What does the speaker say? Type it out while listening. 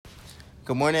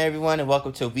Good morning, everyone, and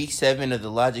welcome to Week 7 of the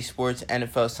Logic Sports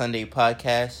NFL Sunday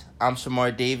podcast. I'm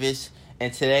Shamar Davis,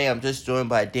 and today I'm just joined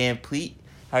by Dan Pleat.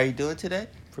 How are you doing today?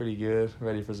 Pretty good.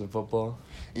 Ready for some football?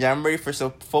 Yeah, I'm ready for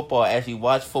some football as we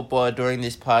watch football during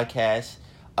this podcast.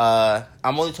 I'm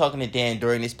only talking to Dan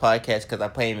during this podcast because I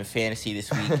play him in fantasy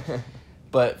this week.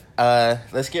 But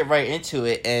let's get right into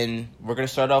it, and we're going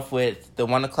to start off with the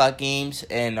 1 o'clock games,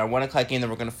 and our 1 o'clock game that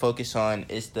we're going to focus on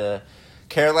is the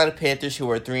Carolina Panthers, who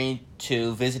are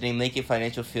 3-2, visiting Lincoln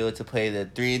Financial Field to play the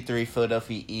 3-3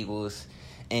 Philadelphia Eagles.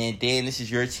 And Dan, this is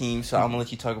your team, so I'm going to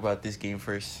let you talk about this game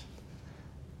first.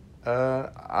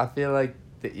 I feel like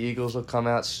the Eagles will come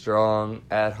out strong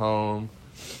at home.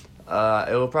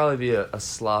 It will probably be a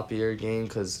sloppier game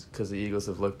because the Eagles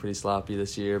have looked pretty sloppy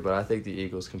this year, but I think the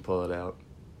Eagles can pull it out.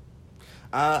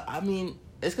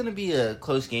 It's going to be a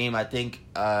close game. I think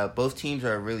both teams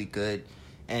are really good,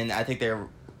 and I think they're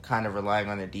kind of relying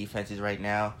on their defenses right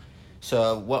now.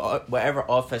 So whatever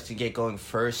offense can get going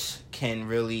first can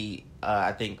really,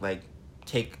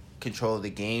 take control of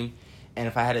the game. And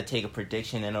if I had to take a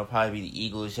prediction, then it'll probably be the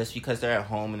Eagles just because they're at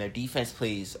home and their defense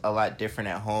plays a lot different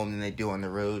at home than they do on the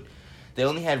road. They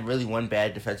only had really one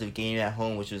bad defensive game at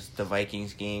home, which was the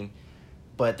Vikings game.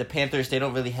 But the Panthers, they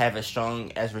don't really have as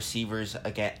strong as receivers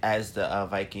as the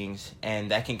Vikings, and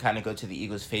that can kind of go to the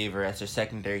Eagles' favor as their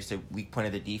secondary is the weak point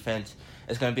of the defense.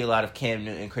 It's going to be a lot of Cam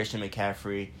Newton, Christian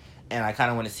McCaffrey, and I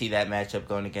kind of want to see that matchup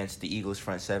going against the Eagles'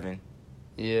 front seven.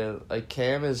 Yeah,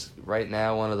 Cam is right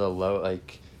now one of the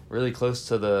really close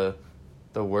to the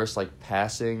worst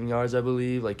passing yards, I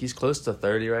believe. He's close to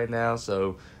 30 right now,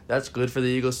 so that's good for the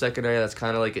Eagles secondary. That's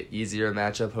kind of an easier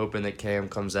matchup, hoping that Cam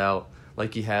comes out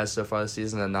like he has so far this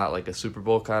season and not a Super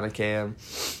Bowl kind of Cam.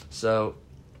 So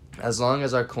as long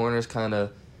as our corners kind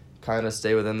of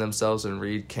stay within themselves and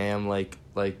read Cam like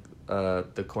the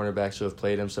cornerbacks who have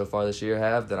played him so far this year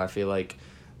have, then I feel like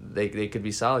they could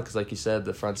be solid because, like you said,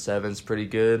 the front seven's pretty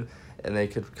good, and they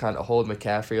could kind of hold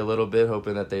McCaffrey a little bit,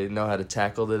 hoping that they know how to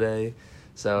tackle today.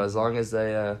 So as long as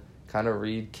they kind of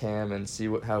read Cam and see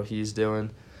how he's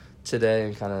doing today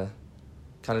and kind of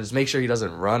just make sure he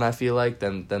doesn't run, I feel like,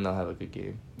 then they'll have a good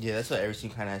game. Yeah, that's what every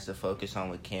team kind of has to focus on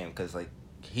with Cam because,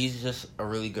 he's just a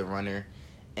really good runner,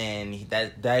 and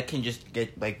that can just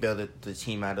build the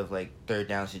team out of, third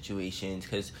down situations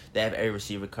because they have every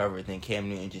receiver covered, then Cam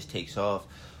Newton just takes off.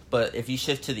 But if you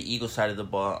shift to the Eagles side of the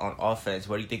ball on offense,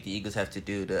 what do you think the Eagles have to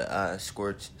do to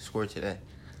score today?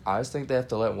 I just think they have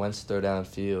to let Wentz throw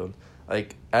downfield.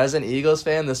 As an Eagles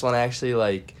fan, this one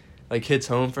actually, hits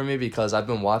home for me because I've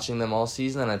been watching them all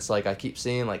season, and it's I keep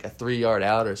seeing, a 3-yard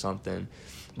out or something.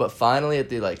 But finally, at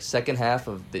the, second half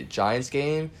of the Giants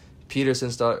game,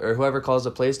 Peterson or whoever calls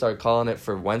the play started calling it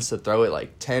for Wentz to throw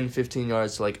it, 10, 15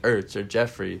 yards to, Ertz or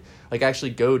Jeffrey.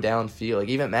 Actually go downfield.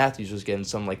 Even Matthews was getting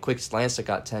some, quick slants that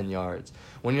got 10 yards.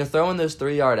 When you're throwing those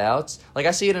 3-yard outs,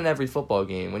 I see it in every football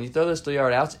game. When you throw those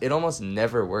 3-yard outs, it almost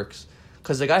never works.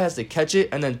 Because the guy has to catch it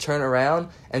and then turn around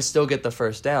and still get the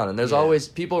first down. And there's always,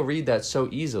 people read that so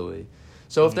easily.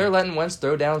 So if they're letting Wentz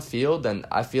throw downfield, then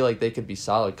I feel like they could be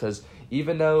solid. Because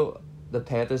even though the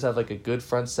Panthers have, a good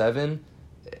front seven,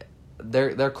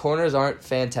 their corners aren't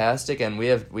fantastic. And we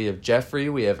have Jeffrey,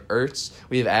 we have Ertz,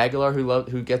 we have Aguilar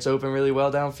who gets open really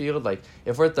well downfield.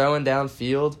 If we're throwing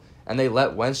downfield and they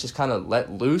let Wentz just kind of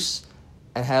let loose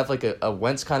and have a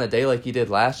Wentz kind of day like he did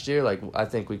last year, I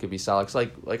think we could be solid. 'Cause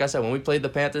like I said, when we played the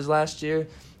Panthers last year,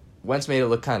 Wentz made it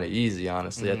look kind of easy,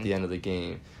 honestly, at the end of the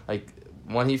game.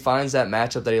 When he finds that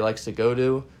matchup that he likes to go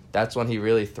to, that's when he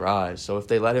really thrives. So if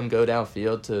they let him go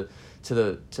downfield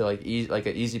to an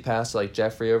easy pass to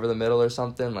Jeffrey over the middle or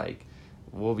something,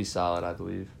 we'll be solid, I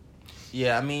believe.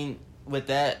 Yeah, with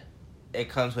that, it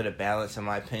comes with a balance, in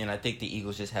my opinion. I think the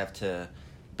Eagles just have to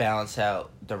balance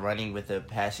out the running with the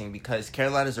passing because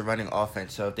Carolina's a running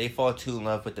offense. So if they fall too in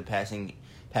love with the passing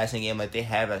game like they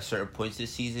have at certain points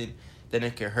this season, then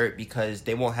it could hurt because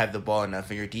they won't have the ball enough,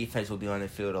 and your defense will be on the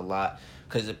field a lot.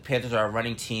 Because the Panthers are a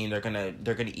running team, they're gonna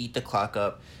eat the clock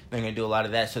up. They're gonna do a lot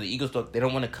of that. So the Eagles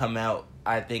don't want to come out,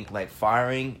 I think,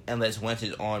 firing unless Wentz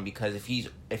is on, because if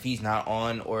he's not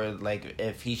on, or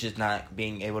if he's just not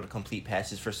being able to complete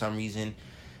passes for some reason,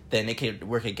 then it could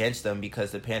work against them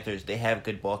because the Panthers, they have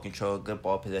good ball control, good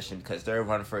ball possession because they're a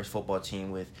run-first football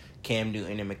team with Cam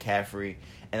Newton and McCaffrey,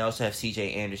 and also have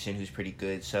C.J. Anderson, who's pretty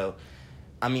good. So,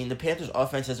 the Panthers'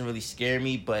 offense doesn't really scare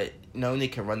me, but knowing they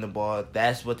can run the ball,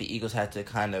 that's what the Eagles have to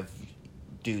kind of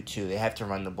do too. They have to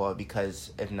run the ball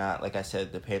because if not, like I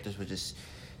said, the Panthers would just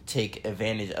take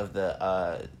advantage of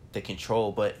the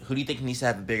control. But who do you think needs to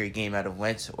have a bigger game out of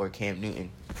Wentz or Cam Newton?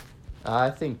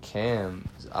 I think Cam.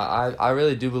 I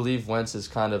really do believe Wentz is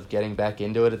kind of getting back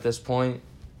into it at this point.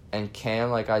 and Cam,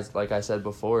 like I said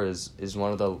before, is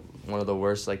one of the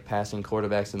worst like passing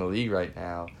quarterbacks in the league right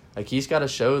now. Like he's got to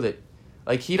show that,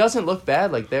 like he doesn't look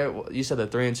bad. Like you said they're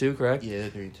 3-2, correct? Yeah,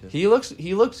 they're 3-2.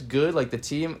 He looks good. Like the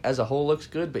team as a whole looks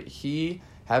good, but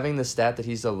having the stat that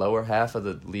he's the lower half of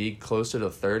the league, closer to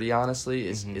 30, honestly,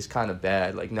 is kind of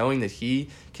bad. Like knowing that he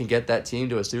can get that team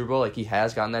to a Super Bowl, like he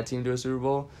has gotten that team to a Super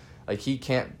Bowl, like he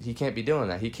can't be doing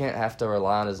that. He can't have to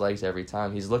rely on his legs every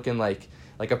time. He's looking like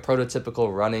a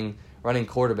prototypical running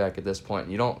quarterback at this point.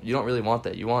 You don't really want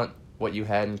that. You want what you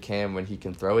had in Cam when he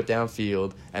can throw it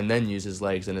downfield and then use his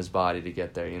legs and his body to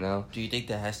get there, you know? Do you think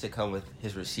that has to come with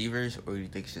his receivers, or do you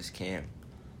think it's just Cam?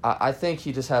 I think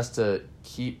he just has to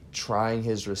keep trying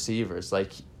his receivers.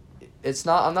 Like,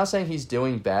 I'm not saying he's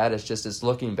doing bad, it's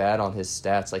looking bad on his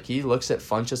stats. Like, he looks at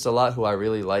Funchess a lot, who I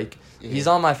really like. Yeah. He's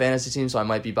on my fantasy team, so I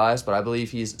might be biased, but I believe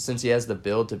since he has the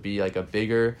build to be, like, a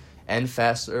bigger and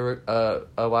faster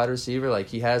a wide receiver, like,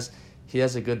 he has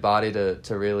a good body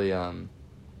to really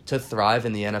to thrive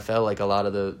in the NFL like a lot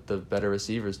of the better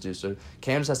receivers do. So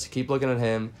Cam just has to keep looking at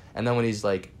him, and then when he's,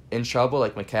 like, in trouble,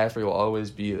 like, McCaffrey will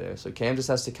always be there. So Cam just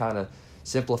has to kind of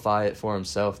simplify it for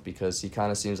himself, because he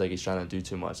kind of seems like he's trying to do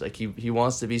too much. Like, he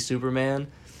wants to be Superman,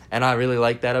 and I really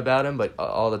like that about him, but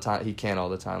all the time, he can't all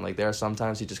the time. Like, there are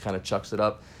sometimes he just kind of chucks it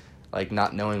up, like,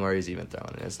 not knowing where he's even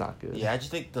throwing it. It's not good. Yeah, I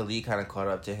just think the league kind of caught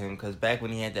up to him, because back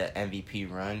when he had that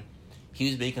MVP run, he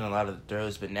was making a lot of the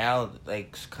throws, but now,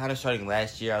 like, kind of starting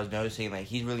last year, I was noticing, like,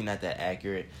 he's really not that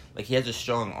accurate. Like, he has a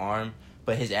strong arm,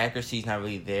 but his accuracy's not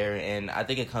really there, and I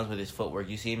think it comes with his footwork.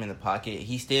 You see him in the pocket.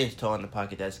 He stands tall in the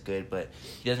pocket, that's good, but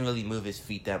he doesn't really move his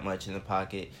feet that much in the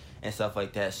pocket and stuff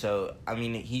like that. So, I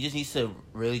mean, he just needs to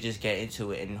really just get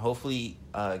into it, and hopefully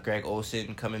Greg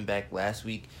Olsen coming back last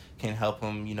week can help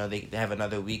him. You know, they have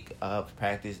another week of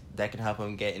practice that can help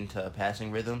him get into a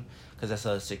passing rhythm, because that's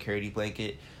a security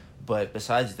blanket. But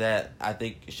besides that, I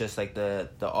think it's just like the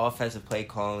offensive play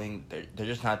calling, they're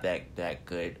just not that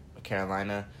good,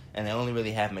 Carolina. And they only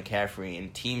really have McCaffrey,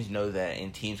 and teams know that,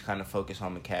 and teams kind of focus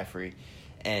on McCaffrey,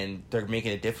 and they're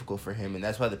making it difficult for him, and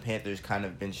that's why the Panthers kind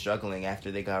of been struggling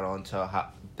after they got off to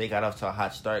a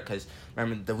hot start. Because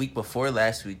remember, the week before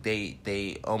last week,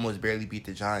 they almost barely beat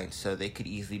the Giants, so they could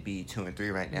easily be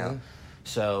 2-3 right now. Yeah.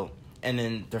 So, and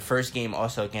then their first game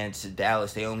also against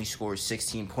Dallas, they only scored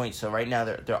 16 points. So right now,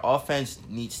 their offense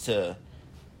needs to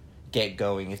get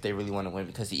going if they really want to win,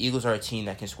 because the Eagles are a team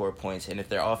that can score points, and if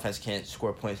their offense can't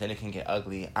score points, then it can get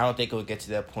ugly. I don't think it will get to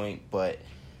that point, but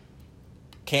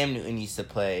Cam Newton needs to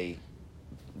play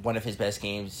one of his best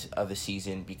games of the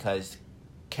season, because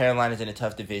Carolina's in a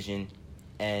tough division,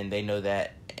 and they know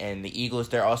that, and the Eagles,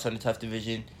 they're also in a tough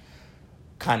division,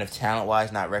 kind of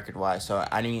talent-wise, not record-wise. So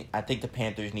I think the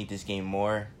Panthers need this game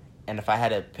more, and if I had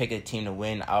to pick a team to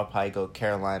win, I would probably go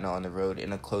Carolina on the road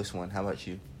in a close one. How about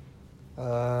you?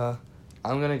 I'm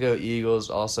going to go Eagles,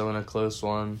 also in a close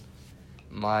one.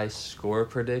 My score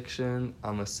prediction,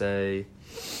 I'm going to say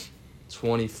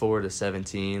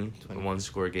 24-17, a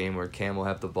one-score game where Cam will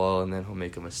have the ball and then he'll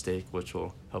make a mistake, which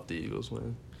will help the Eagles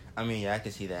win. I mean, yeah, I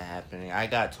can see that happening. I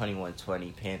got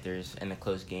 21-20 Panthers in a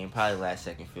close game, probably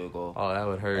last-second field goal. Oh, that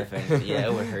would hurt. Yeah,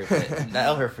 it would hurt. But that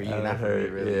would hurt for you, not for me,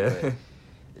 really. Yeah.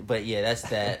 But yeah, that's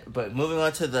that. But moving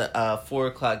on to the 4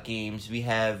 o'clock games, we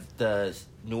have the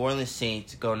New Orleans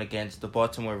Saints going against the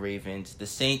Baltimore Ravens. The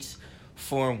Saints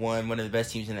 4-1, one of the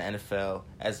best teams in the NFL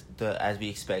as we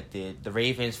expected. The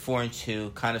Ravens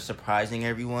 4-2, kind of surprising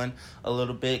everyone a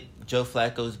little bit. Joe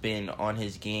Flacco's been on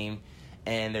his game,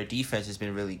 and their defense has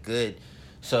been really good.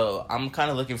 So I'm kind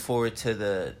of looking forward to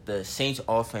the Saints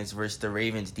offense versus the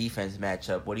Ravens defense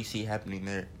matchup. What do you see happening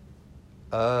there?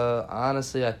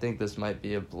 Honestly, I think this might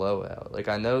be a blowout. Like,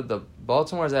 I know the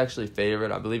Baltimore's actually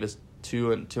favored. I believe it's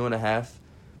 2.5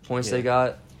 points they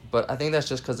got, but I think that's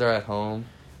just because they're at home.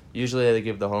 Usually they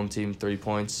give the home team 3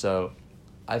 points, so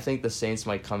I think the Saints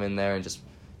might come in there and just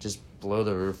blow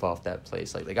the roof off that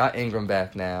place. Like, they got Ingram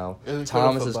back now.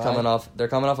 Thomas is coming off. They're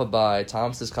coming off a bye.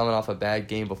 Thomas is coming off a bad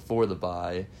game before the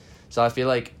bye, so I feel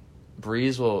like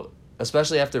Breeze will.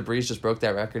 Especially after Breeze just broke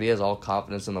that record, he has all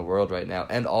confidence in the world right now,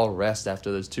 and all rest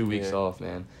after those 2 weeks off,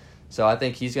 man. So I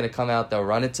think he's going to come out, they'll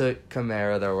run it to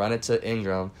Kamara, they'll run it to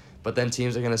Ingram, but then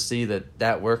teams are going to see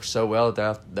that works so well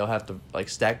that they'll have to, like,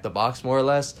 stack the box more or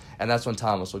less, and that's when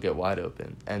Thomas will get wide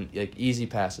open, and, like, easy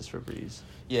passes for Breeze.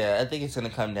 Yeah, I think it's going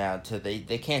to come down to they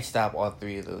can't stop all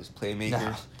 3 of those playmakers.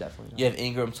 No, definitely not. You have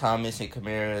Ingram, Thomas, and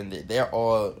Kamara, and they're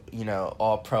all,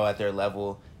 all pro at their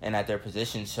level and at their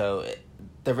position, so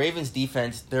the Ravens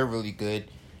defense, they're really good,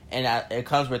 and it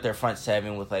comes with their front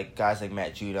seven with, like, guys like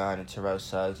Matt Judon and Terrell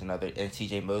Suggs and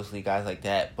C.J. Mosley, guys like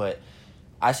that. But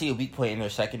I see a weak point in their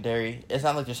secondary. It's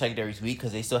not like their secondary is weak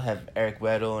because they still have Eric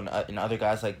Weddle and other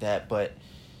guys like that, but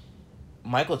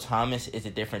Michael Thomas is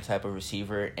a different type of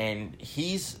receiver, and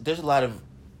there's a lot of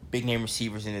big name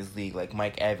receivers in this league like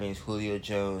Mike Evans, Julio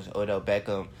Jones, Odell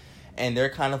Beckham, and they're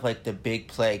kind of like the big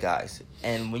play guys.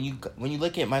 And when you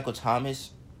look at Michael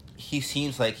Thomas, he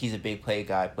seems like he's a big play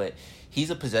guy, but he's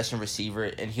a possession receiver,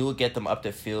 and he will get them up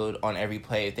the field on every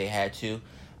play if they had to.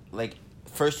 Like,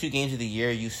 first 2 games of the year,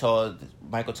 you saw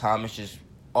Michael Thomas just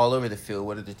all over the field,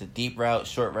 whether it's a deep route,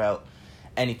 short route,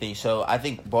 anything. So I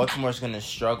think Baltimore's going to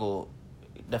struggle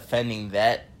defending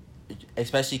that,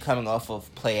 especially coming off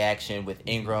of play action with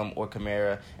Ingram or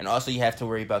Kamara. And also you have to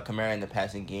worry about Kamara in the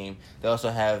passing game. They also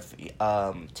have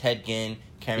Ted Ginn,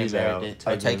 Cameron Meredith.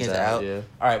 Ted Ginn's out. Yeah.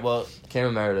 All right, well,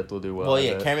 Cameron Meredith will do well. Well,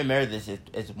 yeah, Cameron Meredith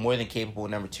is more than capable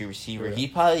number 2 receiver. Yeah. He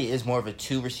probably is more of a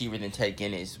 2 receiver than Ted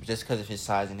Ginn is, just because of his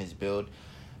size and his build.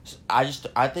 So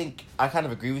I think I kind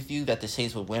of agree with you that the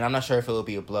Saints will win. I'm not sure if it will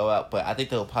be a blowout, but I think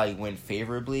they'll probably win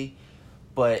favorably.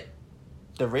 But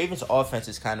the Ravens' offense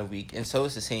is kind of weak, and so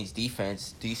is the Saints'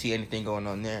 defense. Do you see anything going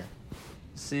on there?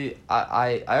 See,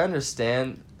 I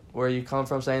understand where you come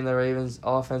from saying the Ravens'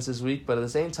 offense is weak, but at the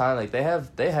same time, like they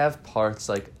have parts.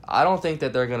 Like, I don't think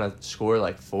that they're gonna score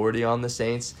like 40 on the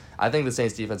Saints. I think the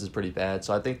Saints' defense is pretty bad,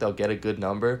 so I think they'll get a good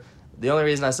number. The only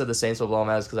reason I said the Saints will blow them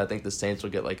out is because I think the Saints will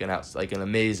get like an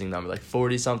amazing number, like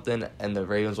 40 something, and the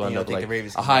Ravens will end up like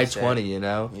a high 20. You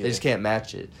know, They just can't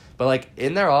match it. But like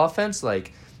in their offense,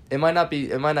 like. It might not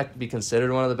be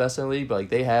considered one of the best in the league, but like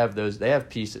they have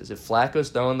pieces. If Flacco's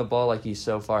throwing the ball like he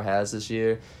so far has this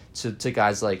year to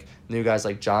new guys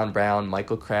like John Brown,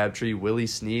 Michael Crabtree, Willie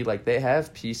Snead, like they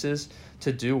have pieces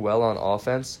to do well on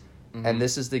offense. Mm-hmm. And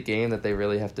this is the game that they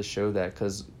really have to show that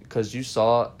cuz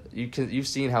you've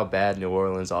seen how bad New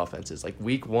Orleans offense is. Like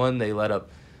week 1 they let up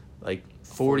like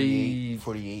 48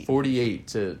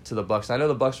 to the Bucs. I know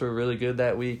the Bucs were really good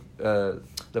that week, the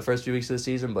first few weeks of the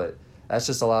season, but that's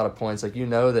just a lot of points. Like, you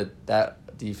know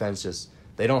that defense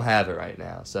they don't have it right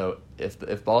now. So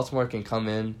if Baltimore can come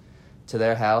in to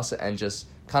their house and just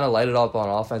kind of light it up on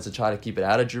offense and try to keep it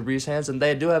out of Drew Brees' hands, then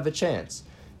they do have a chance.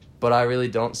 But I really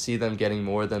don't see them getting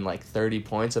more than like 30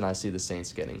 points, and I see the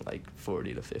Saints getting like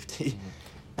 40 to 50. Mm-hmm.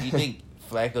 Do you think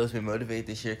Flacco's been motivated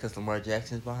this year because Lamar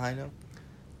Jackson's behind him?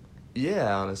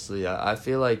 Yeah, honestly. I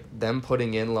feel like them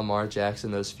putting in Lamar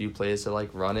Jackson, those few plays to like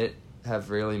run it, have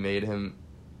really made him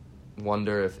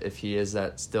wonder if he is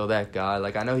still that guy.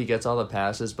 Like, I know he gets all the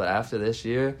passes, but after this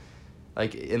year,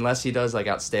 like, unless he does like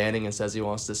outstanding and says he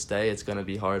wants to stay, it's going to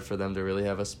be hard for them to really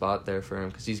have a spot there for him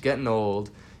because he's getting old.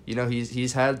 You know,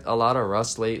 he's had a lot of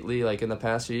rust lately, like in the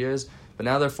past few years, but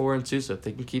now they're 4-2, so if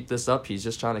they can keep this up, he's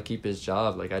just trying to keep his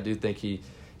job. Like, I do think he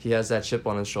has that chip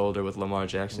on his shoulder with Lamar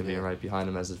Jackson being right behind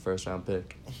him as his first-round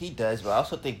pick. He does, but I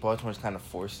also think Baltimore's kind of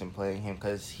forced in playing him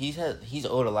because he's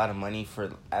owed a lot of money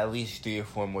for at least 3 or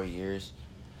 4 more years.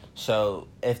 So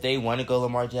if they want to go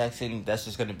Lamar Jackson, that's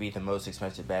just going to be the most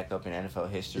expensive backup in NFL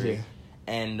history. Yeah.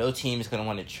 And no team is going to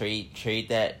want to trade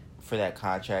that for that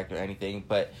contract or anything.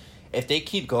 But if they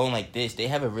keep going like this, they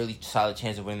have a really solid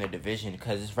chance of winning their division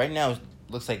because right now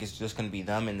looks like it's just going to be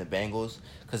them and the Bengals.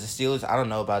 Because the Steelers, I don't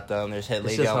know about them. Their head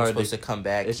Le'Veon was supposed to come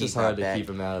back. It's just hard to keep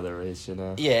them out of the race, you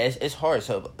know? Yeah, it's hard.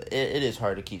 So it is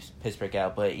hard to keep Pittsburgh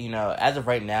out. But, you know, as of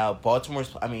right now, Baltimore's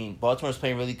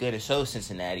playing really good, and so is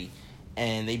Cincinnati.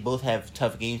 And they both have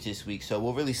tough games this week. So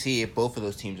we'll really see if both of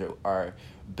those teams are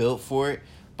built for it.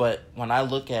 But when I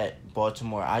look at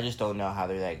Baltimore, I just don't know how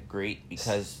they're that great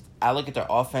because I look at their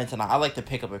offense, and I like to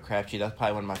pick up a Crabtree. That's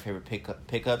probably one of my favorite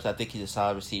pickups. I think he's a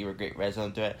solid receiver, great red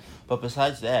zone threat. But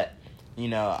besides that, you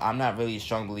know, I'm not really a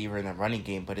strong believer in the running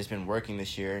game, but it's been working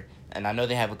this year. And I know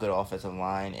they have a good offensive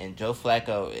line. And Joe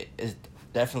Flacco is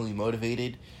definitely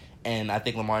motivated. And I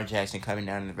think Lamar Jackson coming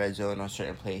down in the red zone on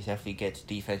certain plays definitely gets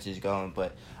defenses going.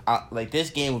 But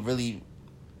this game would really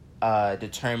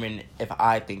determine if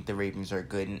I think the Ravens are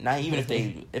good. Not even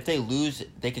if they lose,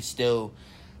 they could still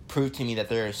prove to me that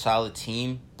they're a solid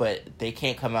team. But they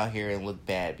can't come out here and look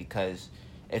bad because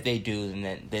if they do,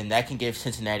 then that can give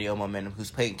Cincinnati all momentum, who's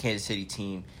playing Kansas City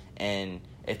team. And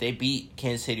if they beat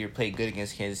Kansas City or play good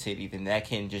against Kansas City, then that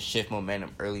can just shift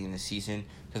momentum early in the season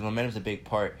because momentum's a big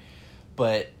part.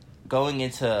 But going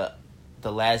into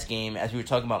the last game, as we were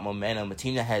talking about momentum, a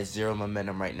team that has zero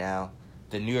momentum right now,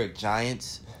 the New York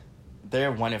Giants,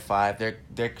 they're 1-5.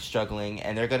 They're struggling,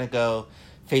 and they're gonna go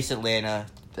face Atlanta.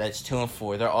 That's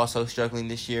 2-4. They're also struggling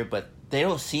this year, but they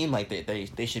don't seem like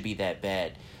they should be that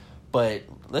bad. But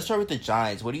let's start with the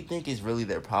Giants. What do you think is really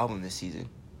their problem this season?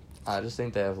 I just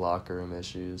think they have locker room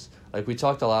issues. Like, we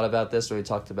talked a lot about this when we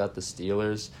talked about the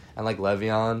Steelers and, like,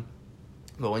 Le'Veon.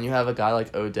 But when you have a guy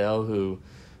like Odell who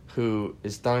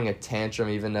is throwing a tantrum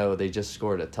even though they just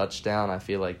scored a touchdown, I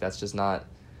feel like that's just not,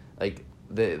 like,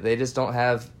 they just don't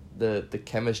have the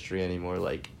chemistry anymore.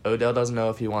 Like, Odell doesn't know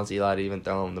if he wants Eli to even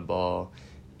throw him the ball.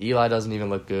 Eli doesn't even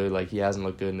look good. Like, he hasn't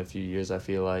looked good in a few years, I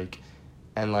feel like.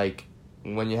 And, like,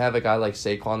 when you have a guy like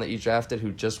Saquon that you drafted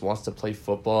who just wants to play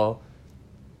football,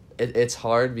 it's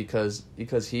hard because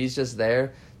he's just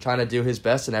there trying to do his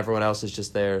best and everyone else is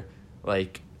just there,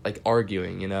 like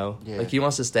arguing, you know? Yeah. Like, he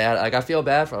wants to stay out. Like, I feel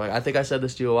bad for him. Like, I think I said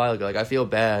this to you a while ago. Like, I feel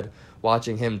bad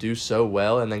watching him do so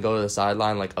well and then go to the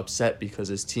sideline, like, upset because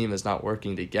his team is not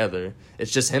working together.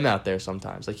 It's just him out there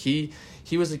sometimes. Like, he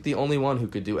was, like, the only one who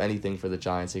could do anything for the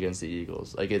Giants against the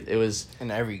Eagles. Like, it was... In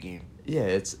every game. Yeah,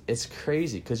 it's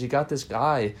crazy because you got this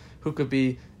guy who could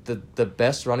be the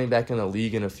best running back in the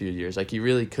league in a few years. Like, he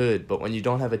really could, but when you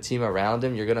don't have a team around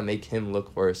him, you're going to make him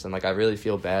look worse. And, like, I really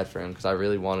feel bad for him because I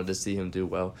really wanted to see him do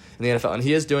well in the NFL. And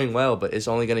he is doing well, but it's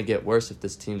only going to get worse if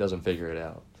this team doesn't figure it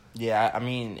out. Yeah, I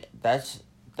mean, that's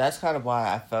kind of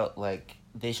why I felt like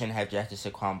they shouldn't have drafted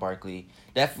Saquon Barkley.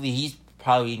 Definitely, he's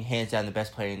probably hands down the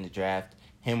best player in the draft.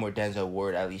 Him or Denzel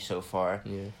Ward, at least so far.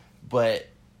 Yeah. But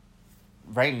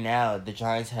right now, the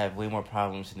Giants have way more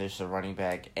problems than there's a running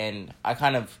back. And I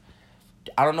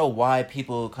don't know why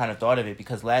people kind of thought of it,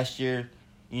 because last year,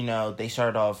 you know, they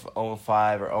started off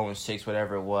 0-5 or 0-6,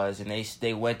 whatever it was, and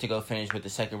they went to go finish with the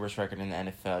second worst record in the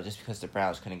NFL just because the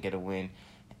Browns couldn't get a win.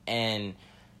 And,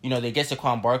 you know, they get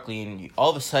Saquon Barkley, and all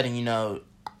of a sudden, you know,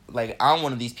 like, I'm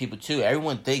one of these people too.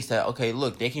 Everyone thinks that, okay,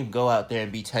 look, they can go out there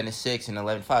and be 10-6 and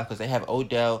 11-5 because they have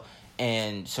Odell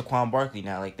and Saquon Barkley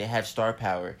now. Like, they have star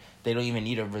power. They don't even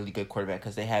need a really good quarterback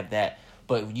because they have that.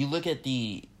 But when you look at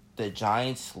the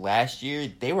Giants last year,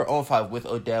 they were 0-5 with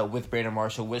Odell, with Brandon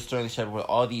Marshall, with Sterling Shepard, with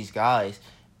all these guys.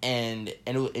 And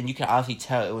you can obviously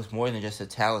tell it was more than just a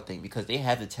talent thing because they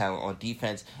have the talent on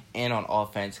defense and on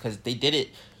offense because they did it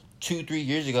 2-3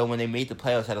 years ago when they made the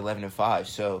playoffs at 11-5.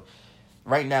 So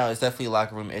right now it's definitely a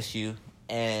locker room issue,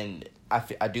 and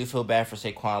I do feel bad for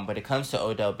Saquon, but it comes to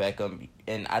Odell Beckham,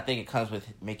 and I think it comes with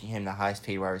making him the highest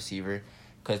paid wide receiver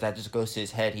because that just goes to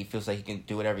his head. He feels like he can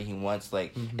do whatever he wants.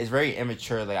 Like, It's very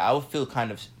immature. Like, I would feel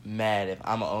kind of mad if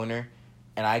I'm an owner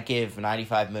and I give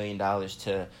 $95 million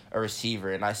to a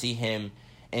receiver and I see him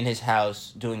in his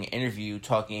house doing an interview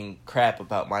talking crap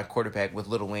about my quarterback with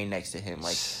Lil Wayne next to him.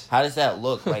 Like, how does that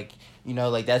look? Like, you know,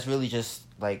 like, that's really just,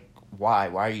 like, why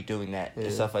are you doing that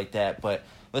and stuff like that. But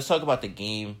let's talk about the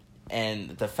game and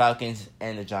the Falcons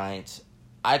and the Giants.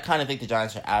 I kind of think the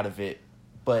Giants are out of it,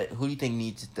 but who do you think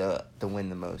needs the win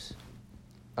the most?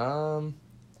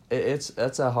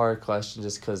 That's a hard question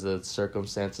just because of the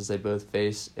circumstances they both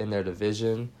face in their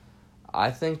division.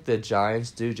 I think the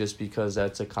Giants do just because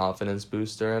that's a confidence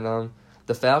booster in them.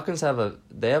 The Falcons have a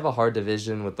hard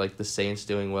division with, like, the Saints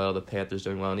doing well, the Panthers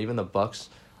doing well, and even the Bucks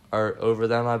are over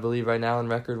them, I believe, right now in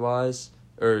record-wise.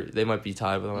 Or they might be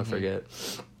tied with them, I forget.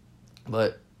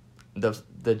 But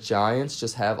the Giants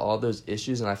just have all those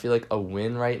issues, and I feel like a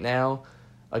win right now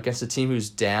against a team who's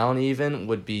down even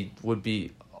would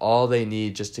be all they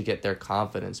need just to get their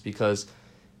confidence because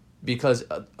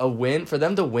a win, for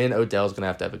them to win, Odell's going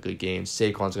to have a good game.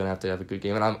 Saquon's going to have a good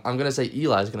game. And I'm going to say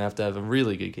Eli's going to have a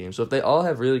really good game. So if they all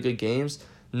have really good games,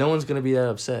 no one's going to be that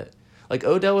upset. Like,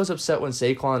 Odell was upset when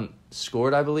Saquon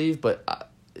scored, I believe,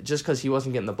 but just because he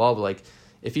wasn't getting the ball. But, like,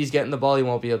 if he's getting the ball, he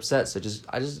won't be upset. So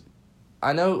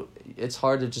I know it's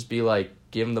hard to just be like,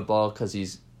 give him the ball because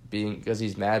he's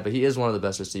mad, but he is one of the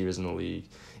best receivers in the league.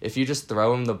 If you just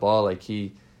throw him the ball, like,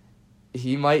 he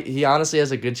honestly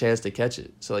has a good chance to catch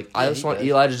it. So, like, I just want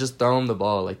Eli to just throw him the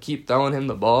ball. Like, keep throwing him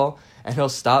the ball, and he'll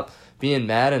stop being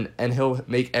mad, and he'll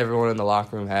make everyone in the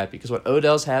locker room happy. Because when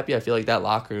Odell's happy, I feel like that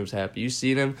locker room's happy. You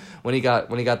seen him when he got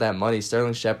that money.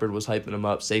 Sterling Shepard was hyping him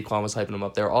up. Saquon was hyping him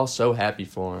up. They were all so happy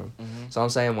for him. So I'm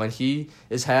saying when he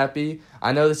is happy,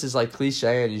 I know this is, like,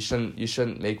 cliche, and you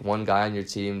shouldn't make one guy on your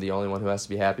team the only one who has to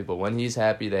be happy. But when he's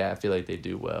happy, I feel like they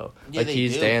do well. Yeah, like,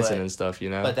 he's dancing and stuff, you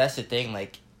know. But that's the thing,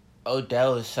 like,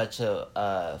 Odell is such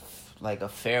a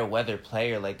fair weather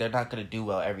player. Like, they're not gonna do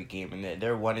well every game, and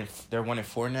they're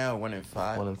 1-4 now, or 1-5.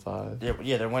 1-5. They're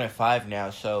 1-5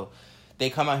 now. So they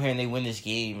come out here and they win this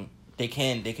game. They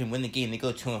can win the game. They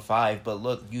go 2-5. But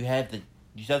look, you have to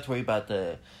worry about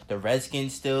the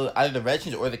Redskins still. Either the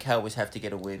Redskins or the Cowboys have to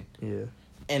get a win. Yeah.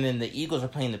 And then the Eagles are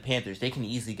playing the Panthers. They can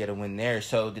easily get a win there.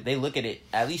 So they look at it,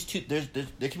 at least two.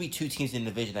 There can be two teams in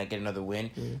the division that get another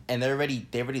win, and they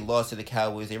already lost to the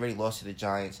Cowboys. They already lost to the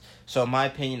Giants. So in my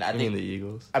opinion, I think the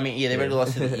Eagles. I mean, yeah, they already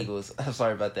lost to the Eagles. I'm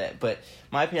sorry about that, but in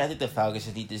my opinion, I think the Falcons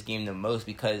just need this game the most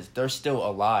because they're still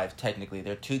alive technically.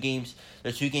 They're two games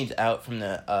out from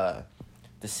the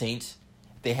Saints.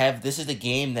 this is the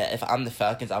game that if I'm the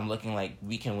Falcons, I'm looking like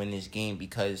we can win this game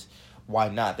because why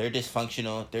not? They're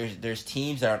dysfunctional. There's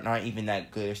teams that are not even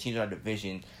that good. There's teams in our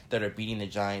division that are beating the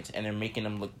Giants and they're making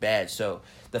them look bad. So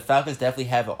the Falcons definitely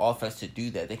have an offense to do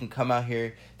that. They can come out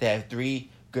here. They have 3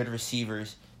 good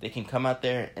receivers. They can come out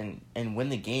there and win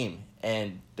the game.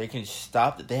 And they can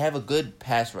stop it. They have a good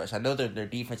pass rush. I know their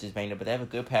defense is banged up, but they have a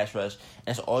good pass rush. And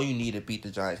that's all you need to beat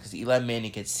the Giants. Because Eli Manning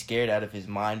gets scared out of his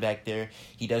mind back there.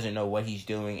 He doesn't know what he's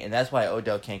doing. And that's why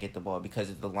Odell can't get the ball.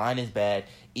 Because if the line is bad,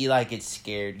 Eli gets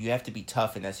scared. You have to be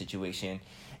tough in that situation.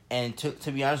 And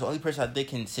to be honest, the only person I think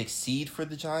can succeed for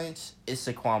the Giants is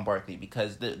Saquon Barkley.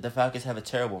 Because the Falcons have a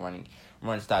terrible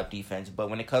run-stop defense.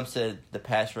 But when it comes to the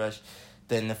pass rush,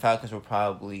 then the Falcons will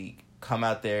probably come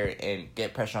out there and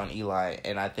get pressure on Eli,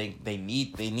 and I think they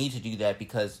need to do that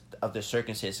because of the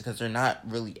circumstances, because they're not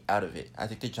really out of it. I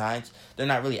think the Giants, they're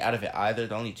not really out of it either.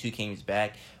 They're only 2 games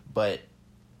back, but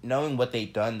knowing what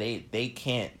they've done, they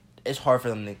can't. It's hard for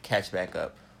them to catch back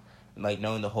up, like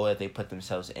knowing the hole that they put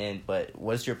themselves in. But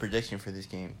what's your prediction for this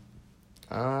game?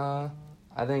 I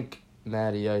think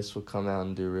Matty Ice will come out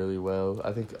and do really well.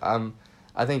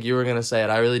 I think you were gonna say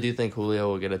it. I really do think Julio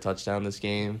will get a touchdown this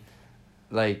game.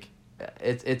 Like,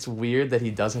 it's weird that he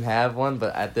doesn't have one,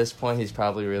 but at this point he's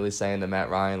probably really saying to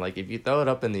Matt Ryan, like, if you throw it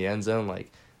up in the end zone,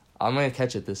 like, I'm gonna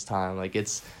catch it this time. Like,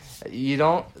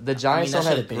 the Giants don't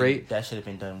have great. That should have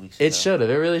been done weeks ago. It should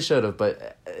have. It really should have.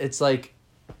 But it's like,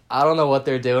 I don't know what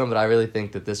they're doing, but I really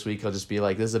think that this week he'll just be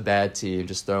like, this is a bad team,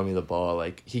 just throw me the ball.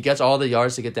 Like, he gets all the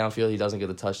yards to get downfield, he doesn't get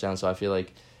the touchdown, so I feel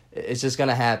like it's just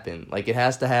gonna happen. Like, it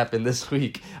has to happen this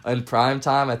week in prime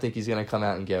time. I think he's gonna come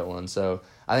out and get one. So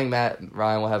I think Matt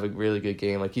Ryan will have a really good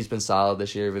game. Like, he's been solid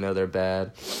this year, even though they're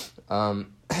bad.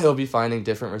 He'll be finding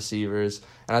different receivers,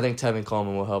 and I think Tevin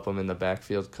Coleman will help him in the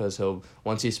backfield because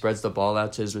once he spreads the ball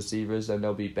out to his receivers, then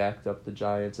they'll be backed up the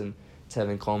Giants, and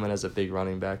Tevin Coleman as a big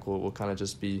running back will kind of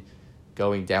just be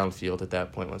going downfield at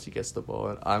that point once he gets the ball.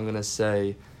 And I'm gonna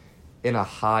say, in a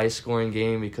high-scoring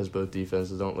game, because both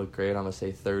defenses don't look great, I'm going to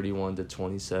say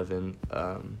 31-27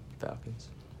 Falcons.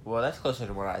 Well, that's closer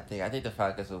to what I think. I think the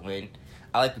Falcons will win.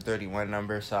 I like the 31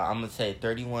 number, so I'm going to say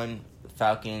 31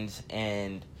 Falcons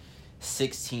and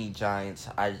 16 Giants.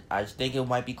 I think it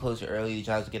might be closer early. The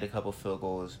Giants will get a couple field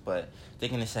goals, but I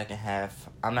think in the second half,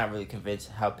 I'm not really convinced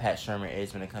how Pat Shurmur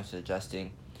is when it comes to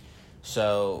adjusting.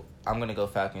 So I'm going to go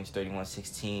Falcons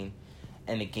 31-16.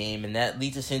 In the game, and that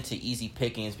leads us into easy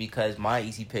pickings because my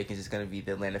easy pickings is going to be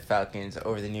the Atlanta Falcons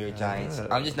over the New York Giants.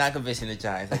 I'm just not convincing the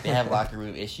Giants. Like, they have locker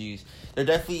room issues. They're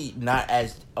definitely not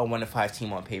as a 1-5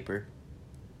 team on paper,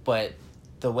 but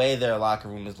the way their locker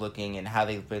room is looking and how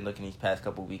they've been looking these past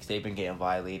couple of weeks, they've been getting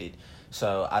violated.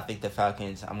 So I think the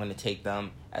Falcons, I'm going to take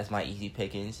them as my easy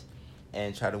pickings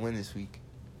and try to win this week.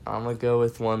 I'm going to go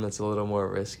with one that's a little more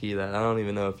risky that I don't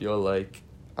even know if you'll like.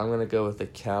 I'm going to go with the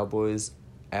Cowboys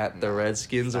at the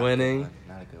Redskins winning.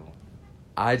 Not a good one.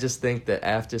 I just think that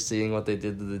after seeing what they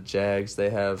did to the Jags, they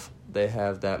have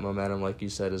that momentum, like you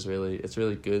said, it's really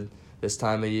good this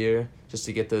time of year just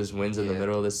to get those wins in the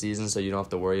middle of the season so you don't have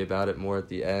to worry about it more at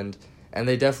the end. And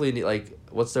they definitely need, like,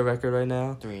 what's their record right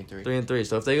now? 3-3. 3-3.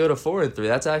 So if they go to 4-3,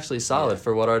 that's actually solid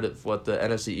for what the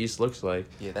NFC East looks like.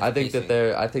 Yeah, I think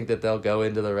that they'll go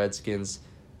into the Redskins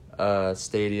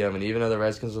stadium, and even though the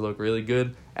Redskins will look really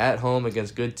good at home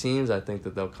against good teams, I think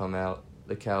that they'll come out,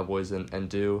 the Cowboys, and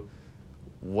do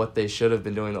what they should have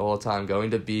been doing the whole time,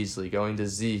 going to Beasley, going to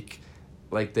Zeke,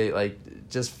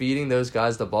 just feeding those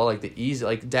guys the ball, like the easy,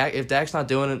 like Dak. If Dak's not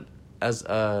doing it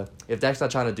if Dak's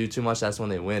not trying to do too much, that's when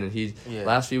they win. And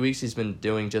last few weeks he's been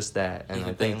doing just that, and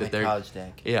I think that college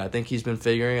Dak. Yeah, I think he's been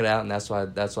figuring it out, and that's why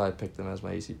I picked them as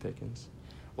my easy pickings.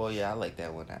 Well, yeah, I like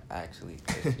that one, actually.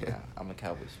 I'm a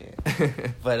Cowboys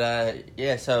fan.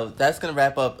 But, so that's going to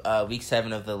wrap up Week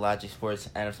 7 of the Logic Sports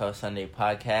NFL Sunday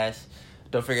podcast.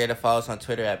 Don't forget to follow us on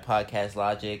Twitter at Podcast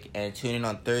Logic, and tune in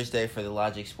on Thursday for the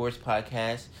Logic Sports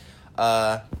podcast.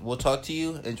 We'll talk to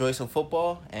you, enjoy some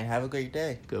football, and have a great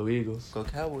day. Go Eagles. Go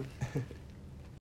Cowboys.